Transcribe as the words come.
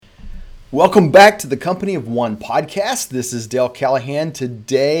Welcome back to the Company of One podcast. This is Dale Callahan.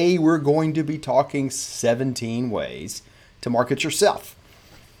 Today we're going to be talking 17 ways to market yourself.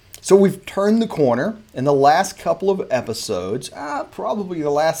 So we've turned the corner in the last couple of episodes, probably the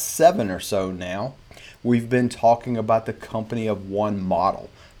last 7 or so now. We've been talking about the Company of One model,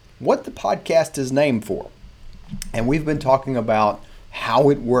 what the podcast is named for. And we've been talking about how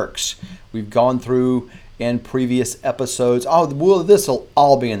it works. We've gone through in previous episodes. This will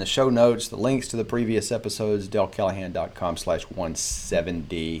all be in the show notes. The links to the previous episodes,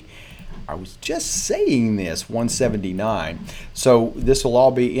 dalecallahan.com/170. I was just saying this, 179. So this will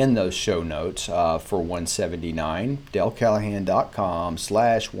all be in those show notes for 179,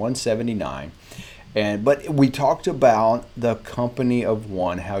 dalecallahan.com/179. But we talked about the Company of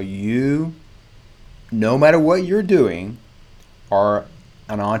One, how you, no matter what you're doing, are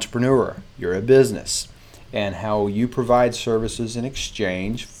an entrepreneur. You're a business. And how you provide services in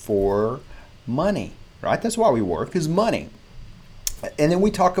exchange for money, right? That's why we work, is money. And then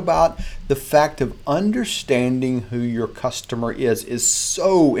we talk about the fact of understanding who your customer is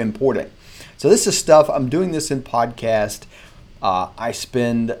so important. So this is stuff, I'm doing this in podcast. I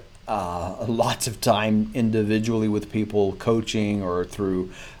spend lots of time individually with people coaching or through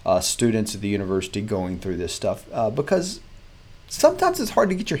students at the university going through this stuff because sometimes it's hard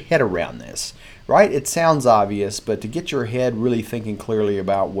to get your head around this, right? It sounds obvious, but to get your head really thinking clearly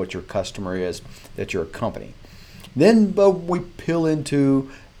about what your customer is, that you're a company. Then we peel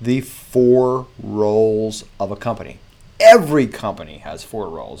into the 4 roles of a company. Every company has 4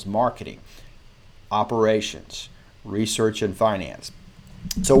 roles: marketing, operations, research, and finance.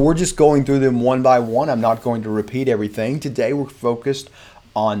 So we're just going through them one by one. I'm not going to repeat everything. Today we're focused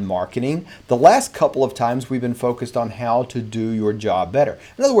on marketing. The last couple of times we've been focused on how to do your job better.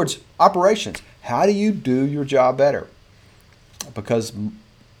 In other words, operations. How do you do your job better? Because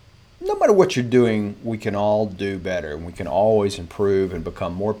no matter what you're doing, we can all do better. We can always improve and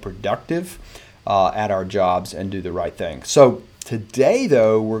become more productive at our jobs and do the right thing. So today,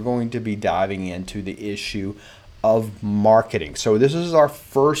 though, we're going to be diving into the issue of marketing. So this is our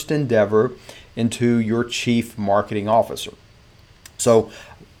first endeavor into your chief marketing officer. So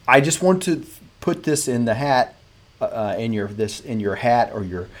I just want to put this in the hat, in your hat or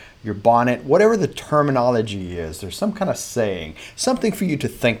your bonnet, whatever the terminology is. There's some kind of saying, something for you to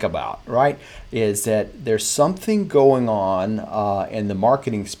think about, right? Is that there's something going on in the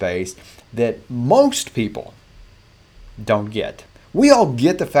marketing space that most people don't get. We all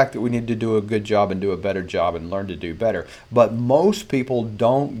get the fact that we need to do a good job and do a better job and learn to do better, but most people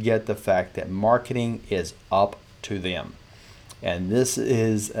don't get the fact that marketing is up to them. And this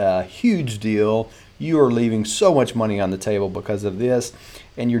is a huge deal. You are leaving so much money on the table because of this,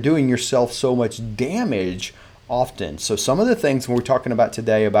 and you're doing yourself so much damage often. So some of the things we're talking about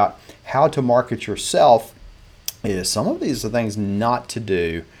today about how to market yourself is some of these are things not to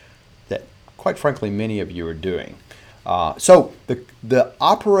do that, quite frankly, many of you are doing. So the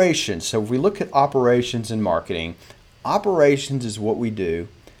operations, so if we look at operations and marketing, operations is what we do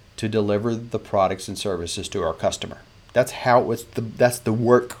to deliver the products and services to our customer. That's that's the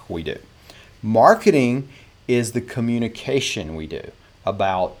work we do. Marketing is the communication we do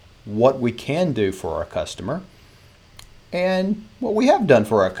about what we can do for our customer and what we have done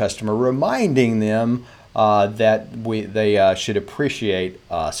for our customer, reminding them that they should appreciate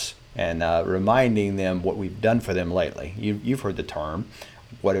us and reminding them what we've done for them lately. You've heard the term,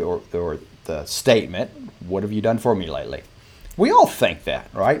 or the statement, "What have you done for me lately?" We all think that,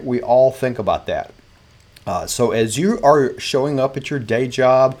 right? We all think about that. So as you are showing up at your day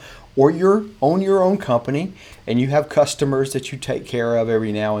job or you own your own company and you have customers that you take care of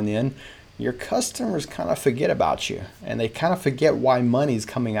every now and then, your customers kind of forget about you and they kind of forget why money's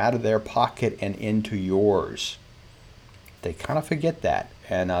coming out of their pocket and into yours. They kind of forget that.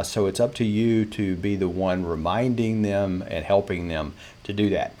 And so it's up to you to be the one reminding them and helping them to do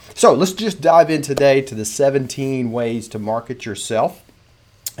that. So let's just dive in today to the 17 ways to market yourself.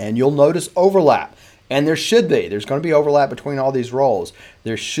 And you'll notice overlap. And there should be. There's going to be overlap between all these roles.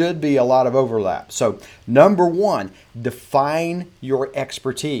 There should be a lot of overlap. So number 1, define your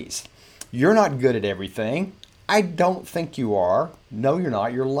expertise. You're not good at everything. I don't think you are. No, you're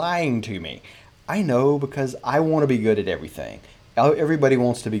not. You're lying to me. I know, because I want to be good at everything. Everybody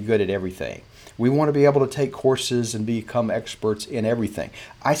wants to be good at everything. We want to be able to take courses and become experts in everything.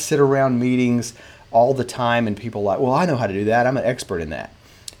 I sit around meetings all the time and people are like, well, I know how to do that. I'm an expert in that.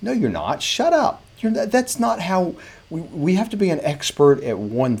 No, you're not. Shut up. That's not how we have to be an expert at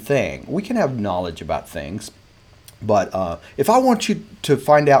one thing. We can have knowledge about things, But if I want you to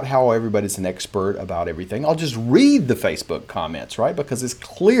find out how everybody's an expert about everything, I'll just read the Facebook comments, right? Because it's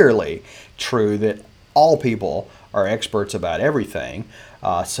clearly true that all people are experts about everything.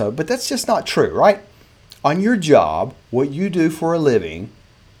 But that's just not true, right? On your job, what you do for a living,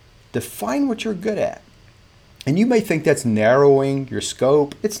 define what you're good at. And you may think that's narrowing your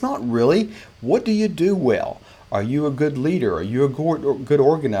scope. It's not really. What do you do well? Are you a good leader? Are you a good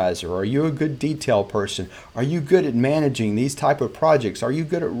organizer? Are you a good detail person? Are you good at managing these type of projects? Are you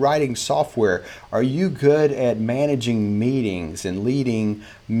good at writing software? Are you good at managing meetings and leading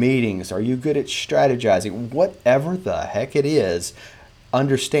meetings? Are you good at strategizing? Whatever the heck it is,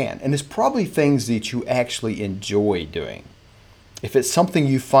 understand. And it's probably things that you actually enjoy doing. If it's something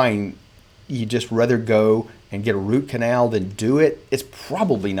you find you just rather go and get a root canal than do it, it's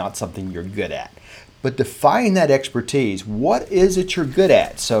probably not something you're good at. But define that expertise. What is it you're good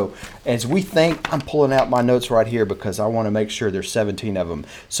at? So as we think, I'm pulling out my notes right here because I want to make sure there's 17 of them.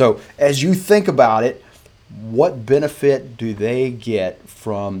 So as you think about it, what benefit do they get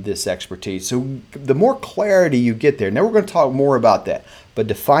from this expertise? So the more clarity you get there, now we're going to talk more about that, but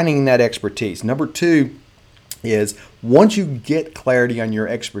defining that expertise. Number 2 is once you get clarity on your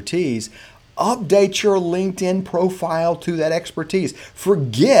expertise, update your LinkedIn profile to that expertise.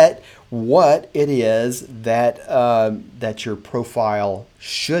 Forget what it is that your profile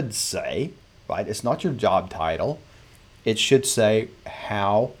should say, right? It's not your job title. It should say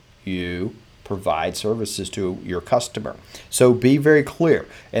how you provide services to your customer. So be very clear.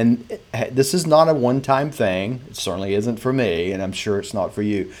 And this is not a one-time thing. It certainly isn't for me, and I'm sure it's not for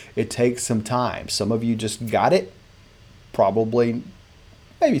you. It takes some time. Some of you just got it. Probably,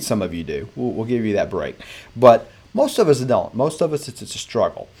 maybe some of you do. We'll give you that break. But most of us don't. Most of us, it's a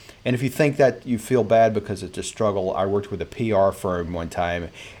struggle. And if you think that you feel bad because it's a struggle, I worked with a PR firm one time,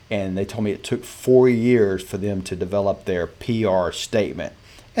 and they told me it took 4 years for them to develop their PR statement.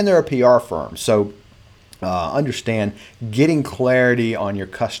 And they're a PR firm. So understand getting clarity on your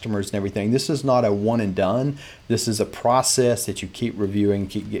customers and everything. This is not a one and done. This is a process that you keep reviewing,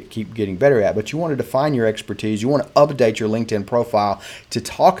 keep getting better at. But you want to define your expertise. You want to update your LinkedIn profile to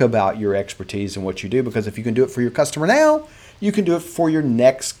talk about your expertise and what you do. Because if you can do it for your customer now, you can do it for your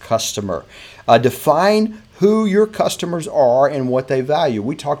next customer. Define who your customers are and what they value.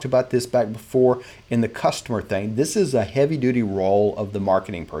 We talked about this back before in the customer thing. This is a heavy-duty role of the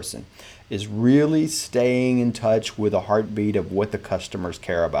marketing person, is really staying in touch with a heartbeat of what the customers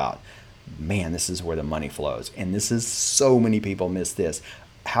care about. Man, this is where the money flows. And this is so many people miss this.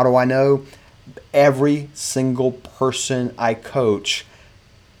 How do I know? Every single person I coach,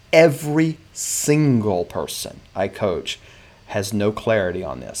 has no clarity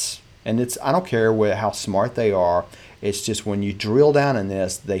on this. And I don't care how smart they are. It's just when you drill down in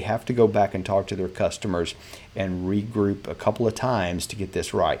this, they have to go back and talk to their customers and regroup a couple of times to get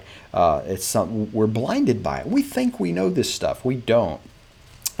this right. We're blinded by it. We think we know this stuff. We don't.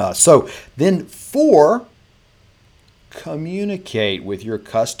 So then 4, communicate with your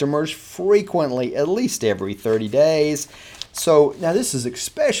customers frequently, at least every 30 days. So now this is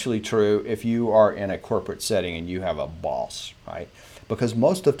especially true if you are in a corporate setting and you have a boss, right? Because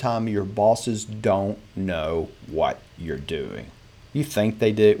most of the time your bosses don't know what you're doing. You think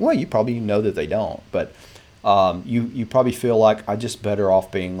they do. Well, you probably know that they don't, but you probably feel like I just better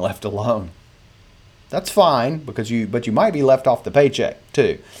off being left alone. That's fine, but you might be left off the paycheck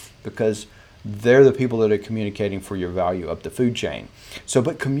too, because they're the people that are communicating for your value up the food chain. So,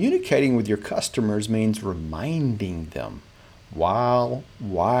 but communicating with your customers means reminding them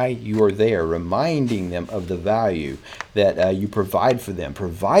why you are there, reminding them of the value that you provide for them.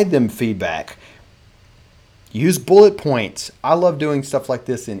 Provide them feedback. Use bullet points. I love doing stuff like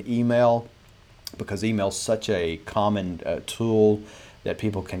this in email because email is such a common tool that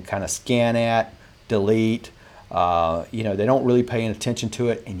people can kind of scan at, delete. They don't really pay any attention to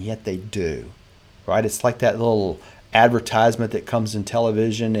it, and yet they do, right? It's like that little advertisement that comes in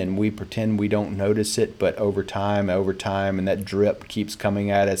television and we pretend we don't notice it, but over time, and that drip keeps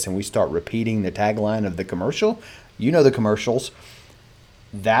coming at us and we start repeating the tagline of the commercial. You know the commercials.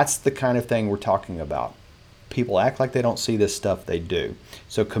 That's the kind of thing we're talking about. People act like they don't see this stuff. They do.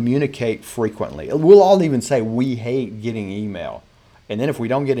 So communicate frequently. We'll all even say we hate getting email. And then if we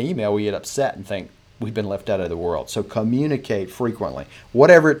don't get an email, we get upset and think we've been left out of the world. So communicate frequently.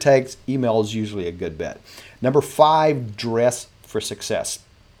 Whatever it takes, email is usually a good bet. Number 5, dress for success.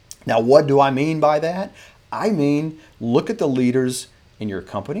 Now, what do I mean by that? I mean, look at the leaders in your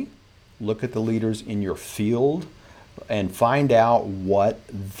company, look at the leaders in your field, and find out what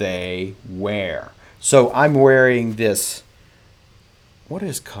they wear. So I'm wearing this what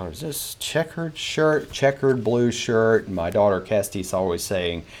is color? Is this checkered shirt, checkered blue shirt? My daughter Cassie's always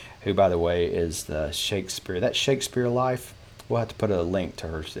saying, who by the way is the Shakespeare, that Shakespeare Life. We'll have to put a link to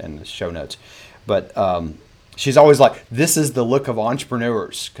her in the show notes. But she's always like, this is the look of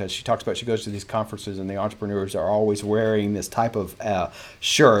entrepreneurs, because she talks about she goes to these conferences and the entrepreneurs are always wearing this type of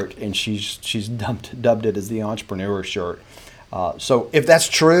shirt, and she's dubbed it as the entrepreneur shirt. So if that's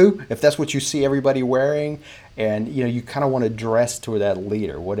true, if that's what you see everybody wearing, and you kind of want to dress to that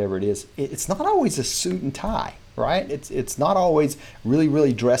leader, whatever it is, it's not always a suit and tie, right? It's not always really,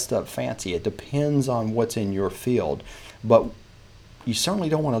 really dressed up fancy. It depends on what's in your field. But you certainly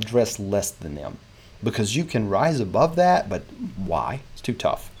don't want to dress less than them, because you can rise above that, but why? It's too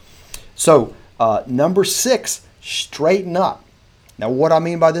tough. So number 6, straighten up. Now what I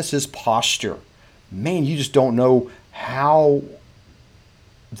mean by this is posture. Man, you just don't know how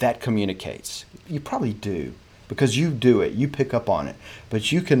that communicates. You probably do, because you do it. You pick up on it.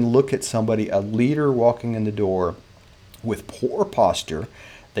 But you can look at somebody, a leader walking in the door with poor posture.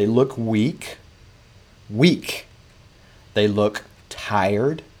 They look weak. They look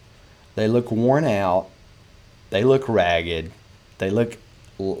tired. They look worn out. They look ragged. They look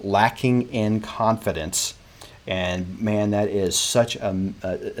lacking in confidence. And man, that is such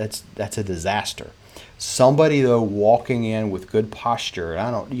that's a disaster. Somebody though walking in with good posture,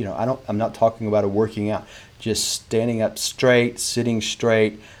 and I'm not talking about a working out, just standing up straight, sitting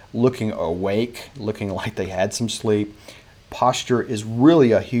straight, looking awake, looking like they had some sleep. Posture is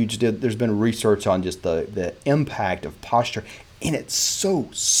really a huge deal. There's been research on just the impact of posture, and it's so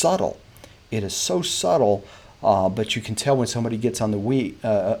subtle. It is so subtle, but you can tell when somebody gets on the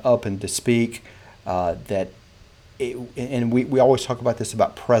up and to speak that. And we always talk about this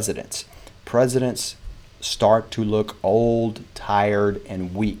about presidents. Presidents start to look old, tired,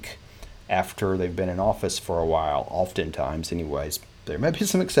 and weak after they've been in office for a while, oftentimes anyways. There may be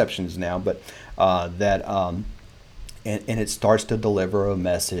some exceptions now, but and it starts to deliver a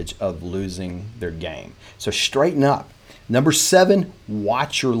message of losing their game. So straighten up. Number 7,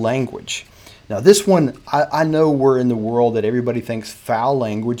 watch your language. Now this one, I know we're in the world that everybody thinks foul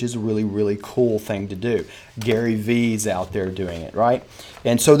language is a really, really cool thing to do. Gary Vee's out there doing it, right?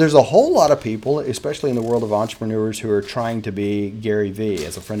 And so there's a whole lot of people, especially in the world of entrepreneurs, who are trying to be Gary Vee.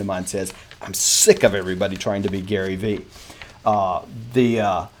 As a friend of mine says, I'm sick of everybody trying to be Gary Vee.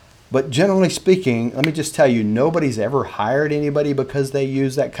 But generally speaking, let me just tell you, nobody's ever hired anybody because they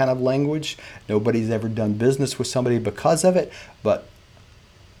use that kind of language. Nobody's ever done business with somebody because of it, but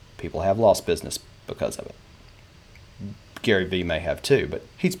people have lost business because of it. Gary Vee may have too, but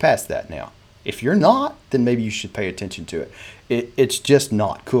he's past that now. If you're not, then maybe you should pay attention to it. It's just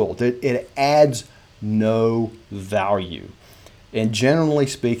not cool. It adds no value. And generally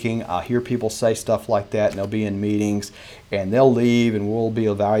speaking, I hear people say stuff like that, and they'll be in meetings, and they'll leave, and we'll be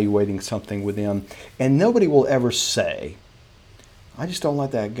evaluating something with them, and nobody will ever say, I just don't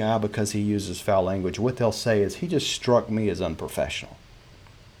like that guy because he uses foul language. What they'll say is, he just struck me as unprofessional.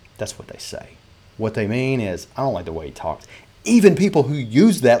 That's what they say. What they mean is, I don't like the way he talks. Even people who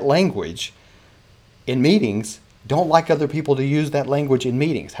use that language in meetings don't like other people to use that language in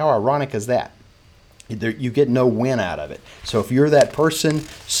meetings. How ironic is that? You get no win out of it. So if you're that person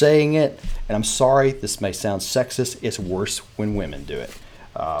saying it, and I'm sorry, this may sound sexist, it's worse when women do it.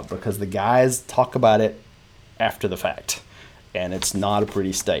 Because the guys talk about it after the fact. And it's not a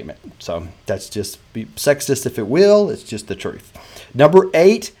pretty statement. So that's just be sexist if it will. It's just the truth. Number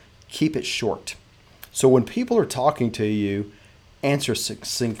 8, keep it short. So when people are talking to you, answer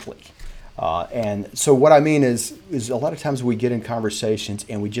succinctly. And so what I mean is a lot of times we get in conversations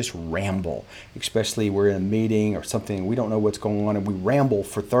and we just ramble, especially we're in a meeting or something, we don't know what's going on, and we ramble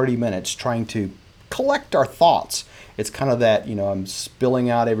for 30 minutes trying to collect our thoughts. It's kind of that, I'm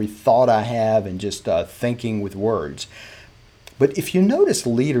spilling out every thought I have and just thinking with words. But if you notice,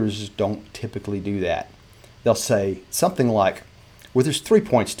 leaders don't typically do that. They'll say something like, well, there's 3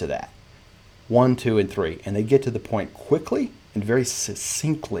 points to that. 1, 2, and 3. And they get to the point quickly and very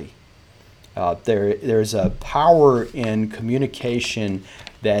succinctly. There's a power in communication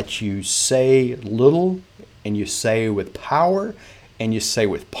that you say little, and you say with power, and you say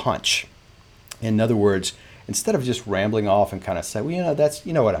with punch. In other words, instead of just rambling off and kind of say, well, that's,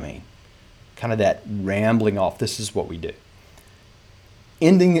 what I mean. Kind of that rambling off, this is what we do.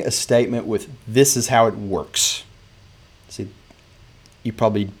 Ending a statement with, this is how it works. See, you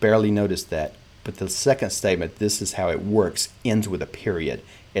probably barely noticed that, but the second statement, this is how it works, ends with a period.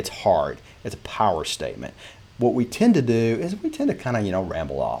 It's hard. It's a power statement. What we tend to do is we tend to kind of,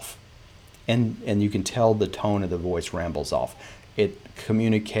 ramble off. And you can tell the tone of the voice rambles off. it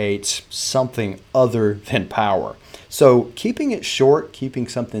communicates something other than power. So keeping it short, keeping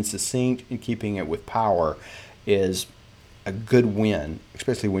something succinct, and keeping it with power is a good win,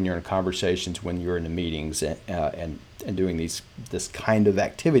 especially when you're in conversations, when you're in the meetings, and doing this kind of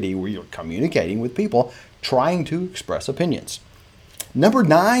activity where you're communicating with people, trying to express opinions. Number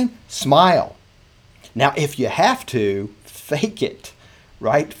 9, smile. Now, if you have to, fake it,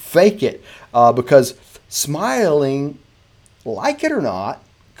 right? Fake it, because smiling, like it or not,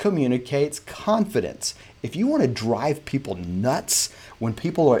 communicates confidence. If you want to drive people nuts when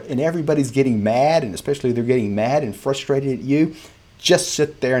people are and everybody's getting mad, and especially they're getting mad and frustrated at you, just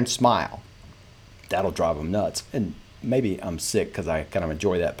sit there and smile. That'll drive them nuts. And maybe I'm sick because I kind of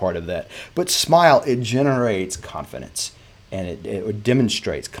enjoy that part of that. But smile, it generates confidence, and it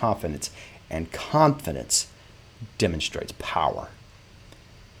demonstrates confidence, and confidence demonstrates power.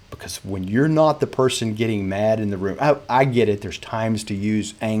 Because when you're not the person getting mad in the room, I get it. There's times to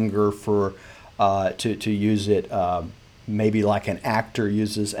use anger for, to use it, maybe like an actor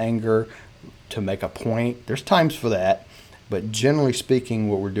uses anger to make a point. There's times for that. But generally speaking,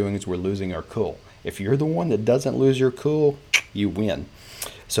 what we're doing is we're losing our cool. If you're the one that doesn't lose your cool, you win.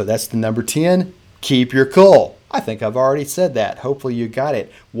 So that's the number 10. Keep your cool. I think I've already said that. Hopefully you got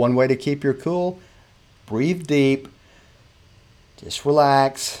it. One way to keep your cool, breathe deep. Just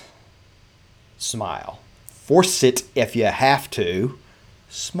relax, smile. Force it if you have to,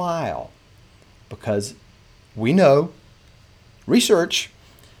 smile. Because we know, research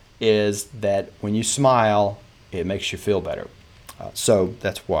is that when you smile, it makes you feel better. So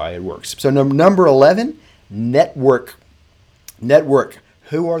that's why it works. So number 11, network. Network.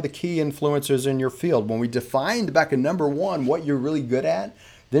 Who are the key influencers in your field? When we defined back in number 1 what you're really good at,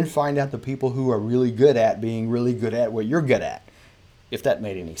 then find out the people who are really good at being really good at what you're good at, if that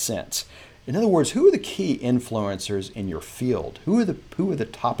made any sense. In other words, who are the key influencers in your field? Who are the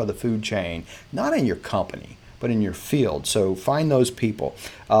top of the food chain? Not in your company, but in your field. So find those people.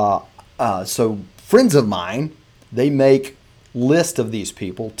 So friends of mine, they make list of these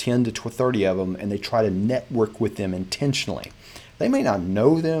people, 10 to 30 of them, and they try to network with them intentionally. They may not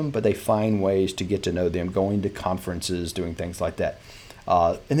know them, but they find ways to get to know them, going to conferences, doing things like that.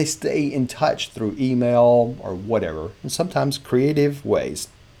 And they stay in touch through email or whatever, and sometimes creative ways.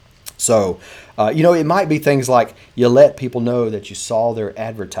 So, it might be things like you let people know that you saw their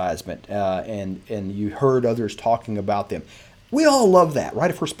advertisement and you heard others talking about them. We all love that, right?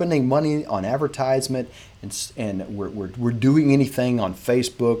 If we're spending money on advertisement and we're doing anything on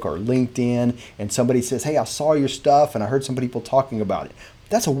Facebook or LinkedIn, and somebody says, "Hey, I saw your stuff and I heard some people talking about it,"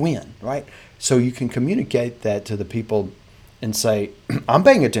 that's a win, right? So you can communicate that to the people and say, "I'm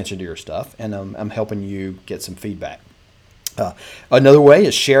paying attention to your stuff and I'm helping you get some feedback." Another way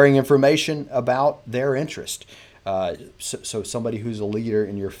is sharing information about their interest. So somebody who's a leader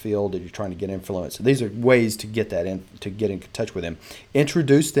in your field that you're trying to get influence. These are ways to get that in, to get in touch with them.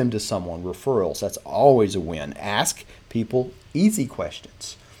 Introduce them to someone. Referrals. That's always a win. Ask people easy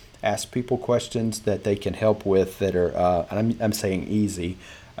questions. Ask people questions that they can help with that are, and I'm saying easy.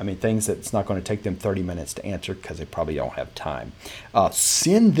 I mean, things that's not going to take them 30 minutes to answer because they probably don't have time.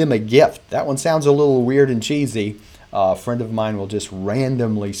 Send them a gift. That one sounds a little weird and cheesy. A friend of mine will just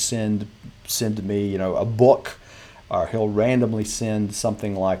randomly send me, a book, or he'll randomly send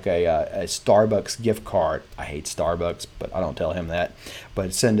something like a Starbucks gift card. I hate Starbucks, but I don't tell him that.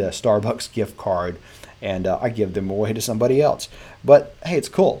 But send a Starbucks gift card, and I give them away to somebody else. But hey, it's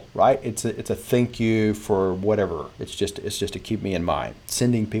cool, right? It's a thank you for whatever. It's just to keep me in mind.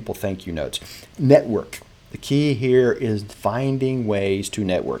 Sending people thank you notes. Network. The key here is finding ways to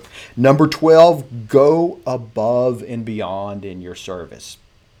network. Number 12, go above and beyond in your service.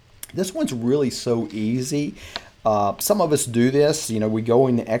 This one's really so easy. Some of us do this. We go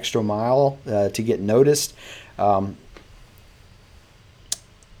in the extra mile to get noticed. A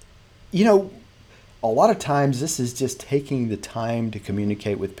lot of times this is just taking the time to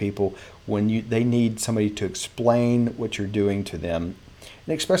communicate with people when they need somebody to explain what you're doing to them.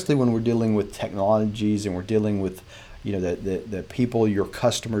 And especially when we're dealing with technologies and we're dealing with, the people, your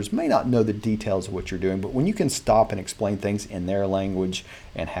customers may not know the details of what you're doing, but when you can stop and explain things in their language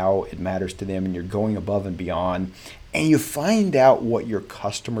and how it matters to them, and you're going above and beyond, and you find out what your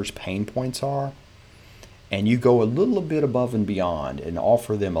customers' pain points are, and you go a little bit above and beyond and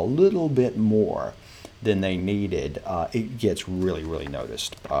offer them a little bit more than they needed, it gets really, really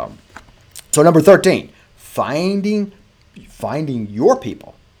noticed. So number 13, finding your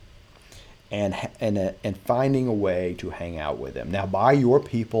people and finding a way to hang out with them. Now, by your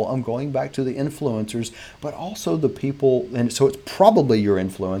people, I'm going back to the influencers, but also the people, and so it's probably your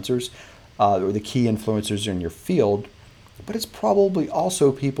influencers or the key influencers in your field, but it's probably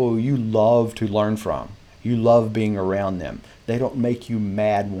also people you love to learn from. You love being around them. They don't make you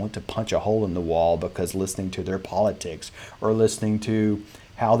mad and want to punch a hole in the wall because listening to their politics or listening to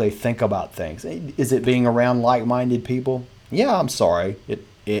how they think about things. Is it being around like-minded people? Yeah, I'm sorry.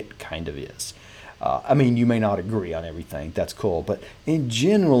 It kind of is. I mean, you may not agree on everything. That's cool. But in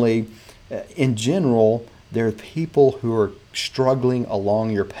general, there are people who are struggling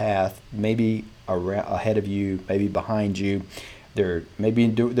along your path, maybe ahead of you, maybe behind you. They're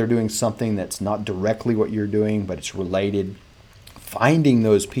doing something that's not directly what you're doing, but it's related. Finding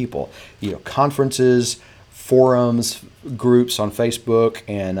those people, conferences, forums, groups on Facebook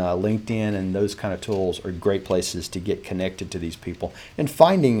and LinkedIn and those kind of tools are great places to get connected to these people and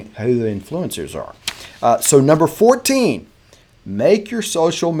finding who the influencers are. So number 14, make your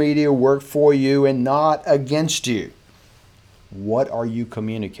social media work for you and not against you. What are you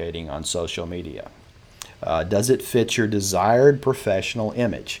communicating on social media? Does it fit your desired professional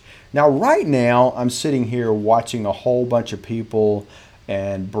image? Now, right now, I'm sitting here watching a whole bunch of people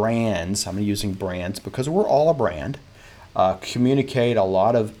and brands. I'm using brands because we're all a brand. Communicate a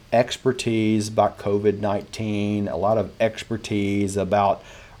lot of expertise about COVID-19, a lot of expertise about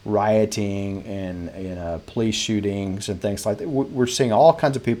rioting and police shootings and things like that. We're seeing all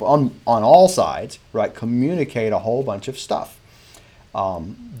kinds of people on all sides, right, communicate a whole bunch of stuff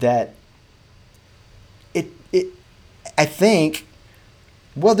that I think,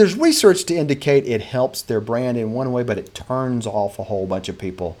 well, there's research to indicate it helps their brand in one way, but it turns off a whole bunch of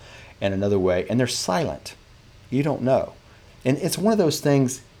people in another way, and they're silent. You don't know. And it's one of those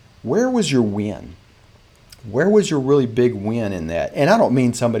things, where was your win? Where was your really big win in that? And I don't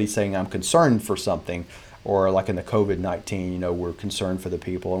mean somebody saying I'm concerned for something, or like in the COVID-19, we're concerned for the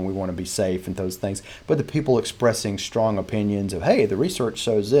people and we want to be safe and those things. But the people expressing strong opinions of, hey, the research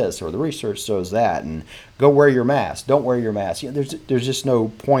shows this or the research shows that, and go wear your mask, don't wear your mask. There's just no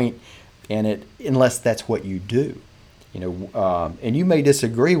point in it unless that's what you do. And you may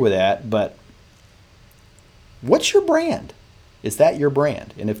disagree with that, but what's your brand? Is that your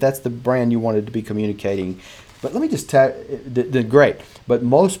brand? And if that's the brand you wanted to be communicating, but let me just tell you, great. But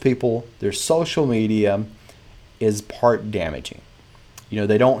most people, their social media is part damaging.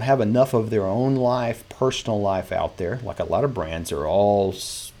 They don't have enough of their own life, personal life out there. Like a lot of brands are all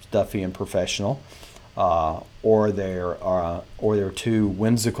stuffy and professional, or they're too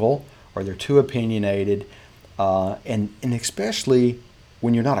whimsical, or they're too opinionated, and especially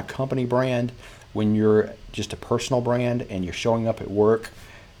when you're not a company brand, when you're just a personal brand and you're showing up at work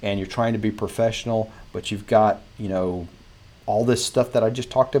and you're trying to be professional, but you've got, all this stuff that I just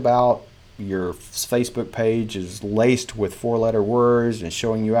talked about. Your Facebook page is laced with 4-letter words and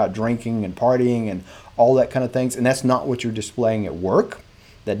showing you out drinking and partying and all that kind of things. And that's not what you're displaying at work.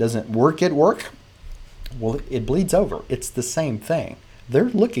 That doesn't work at work. Well, it bleeds over. It's the same thing. They're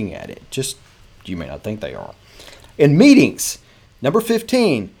looking at it. Just, you may not think they are. In meetings, number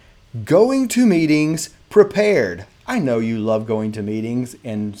 15, going to meetings prepared. I know you love going to meetings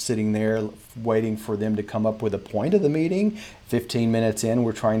and sitting there waiting for them to come up with a point of the meeting. 15 minutes in,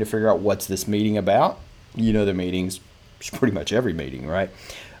 we're trying to figure out what's this meeting about. The meetings, pretty much every meeting, right?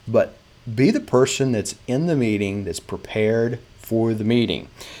 But be the person that's in the meeting, that's prepared for the meeting.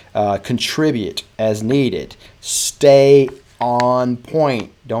 Contribute as needed. Stay on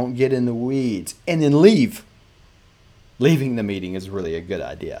point. Don't get in the weeds. And then leave. Leaving the meeting is really a good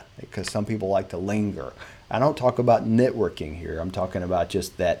idea because some people like to linger. I don't talk about networking here. I'm talking about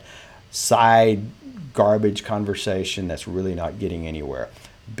just that side garbage conversation that's really not getting anywhere.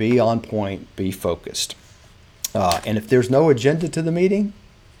 Be on point, be focused. And if there's no agenda to the meeting,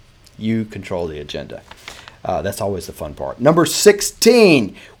 you control the agenda. That's always the fun part. Number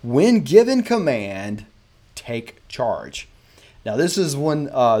 16, when given command, take charge. Now this is when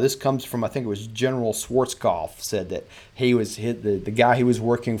this comes from, I think it was General Schwarzkopf said that the guy he was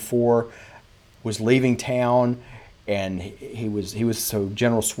working for was leaving town, and so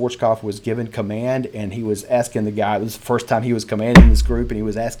General Schwarzkopf was given command, and he was asking the guy, it was the first time he was commanding this group, and he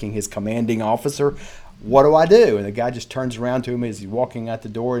was asking his commanding officer, what do I do? And the guy just turns around to him as he's walking out the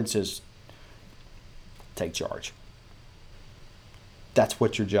door and says, take charge. That's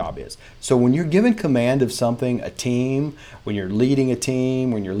what your job is. So when you're given command of something, a team, when you're leading a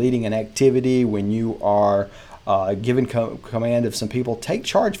team, when you're leading an activity, when you are given command of some people, take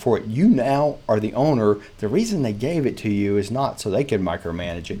charge for it. You now are the owner. The reason they gave it to you is not so they could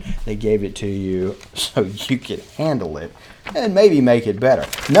micromanage it. They gave it to you so you could handle it and maybe make it better.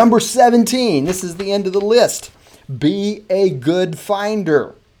 Number 17, this is the end of the list. Be a good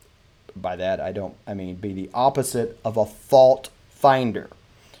finder. By that, I mean be the opposite of a fault finder.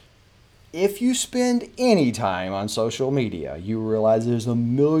 if you spend any time on social media, you realize there's a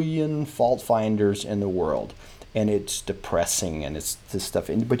million fault finders in the world. And it's depressing and it's this stuff.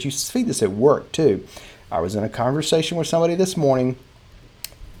 But you see this at work too. I was in a conversation with somebody this morning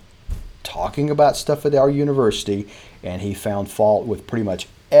talking about stuff at our university, and he found fault with pretty much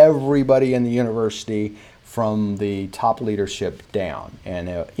everybody in the university from the top leadership down.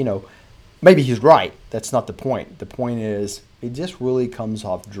 And, maybe he's right. That's not the point. The point is, it just really comes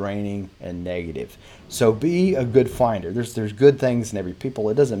off draining and negative. So be a good finder. There's good things in every people.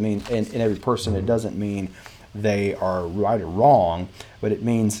 It doesn't mean in every person. It doesn't mean they are right or wrong, but it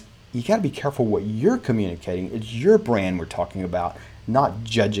means you got to be careful what you're communicating. It's your brand we're talking about, not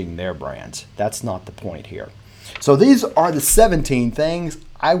judging their brands. That's not the point here. So these are the 17 things.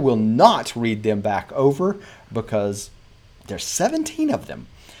 I will not read them back over because there's 17 of them.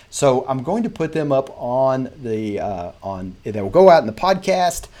 So I'm going to put them up on they will go out in the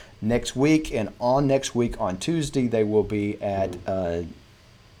podcast next week, and on next week on Tuesday they will be at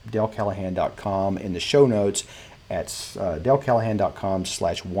DaleCallahan.com in the show notes at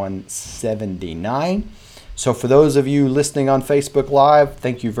DaleCallahan.com/179. So for those of you listening on Facebook Live,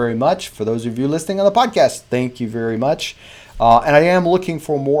 thank you very much. For those of you listening on the podcast, thank you very much. And I am looking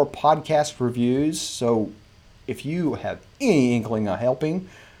for more podcast reviews. So if you have any inkling of helping,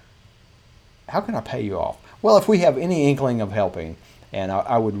 how can I pay you off? Well, if we have any inkling of helping, and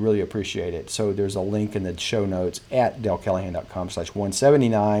I would really appreciate it. So there's a link in the show notes at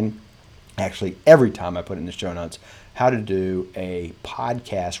DaleCallahan.com/179. Actually, every time I put in the show notes, how to do a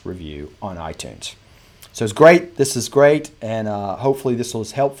podcast review on iTunes. So it's great. This is great. And hopefully this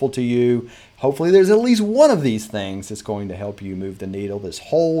was helpful to you. Hopefully there's at least one of these things that's going to help you move the needle. This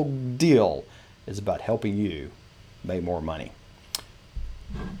whole deal is about helping you make more money.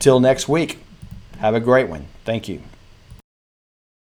 Till next week, have a great one. Thank you.